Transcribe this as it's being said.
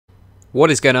What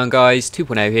is going on, guys?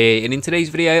 2.0 here, and in today's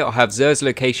video I have Xur's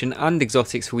location and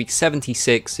exotics for week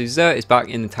 76. So Xur is back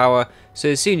in the tower, so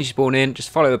as soon as you spawn in, just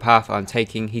follow the path I'm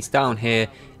taking. He's down here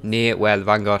near where the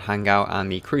Vanguard hang out and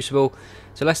the Crucible.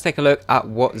 So let's take a look at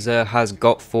what Xur has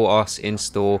got for us in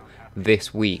store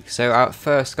this week. So at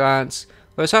first glance,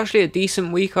 well, it's actually a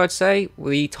decent week, I'd say.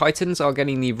 The Titans are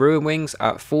getting the Ruin Wings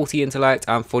at 40 intellect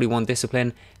and 41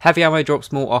 discipline. Heavy ammo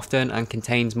drops more often and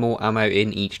contains more ammo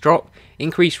in each drop.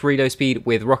 Increased reload speed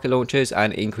with rocket launchers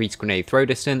and increased grenade throw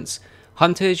distance.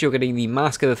 Hunters, you're getting the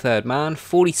Mask of the Third Man,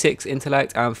 46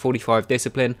 intellect and 45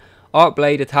 discipline. Arc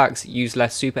Blade attacks use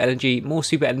less super energy, more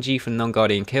super energy for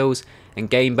non-guardian kills, and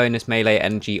gain bonus melee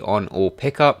energy on all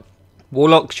pickup.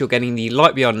 Warlocks, you're getting the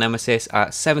Light Beyond Nemesis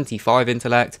at 75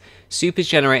 intellect. Supers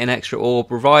generate an extra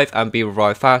orb, revive and be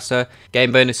revived faster.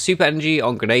 Gain bonus super energy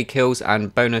on grenade kills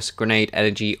and bonus grenade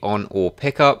energy on all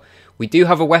pickup. We do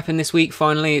have a weapon this week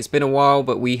finally, it's been a while,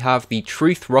 but we have the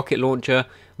Truth Rocket Launcher,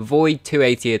 Void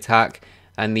 280 attack,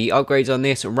 and the upgrades on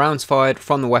this: rounds fired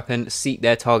from the weapon seek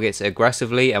their targets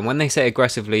aggressively, and when they say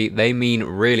aggressively, they mean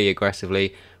really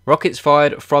aggressively. Rockets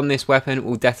fired from this weapon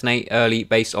will detonate early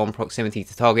based on proximity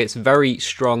to targets. Very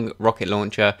strong rocket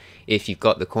launcher if you've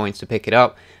got the coins to pick it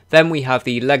up. Then we have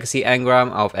the Legacy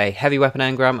Engram of a heavy weapon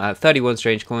engram at 31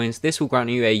 strange coins. This will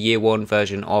grant you a year 1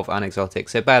 version of an exotic,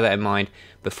 so bear that in mind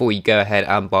before you go ahead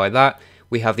and buy that.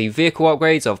 We have the vehicle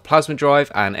upgrades of Plasma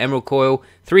Drive and Emerald Coil,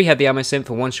 3 Heavy Ammo Synth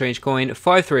for 1 strange coin,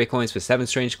 5 3 coins for 7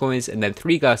 strange coins, and then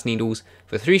 3 Glass Needles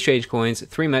for 3 strange coins,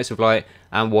 3 Motes of Light,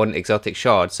 and 1 Exotic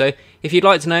Shard. So if you'd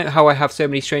like to know how I have so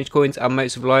many strange coins and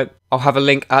Motes of Light, I'll have a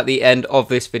link at the end of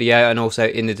this video and also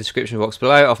in the description box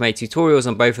below. I've made tutorials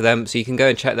on both of them, so you can go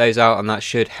and check those out, and that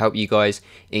should help you guys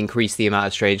increase the amount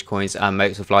of strange coins and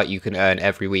Motes of Light you can earn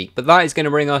every week. But that is going to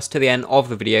bring us to the end of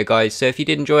the video, guys. So if you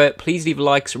did enjoy it, please leave a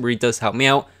like, so it really does help me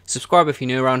out. Subscribe if you're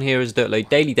new around here, as I do upload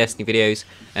daily Destiny videos.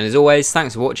 And as always,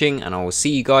 thanks for watching, and I will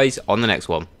see you guys on the next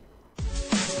one.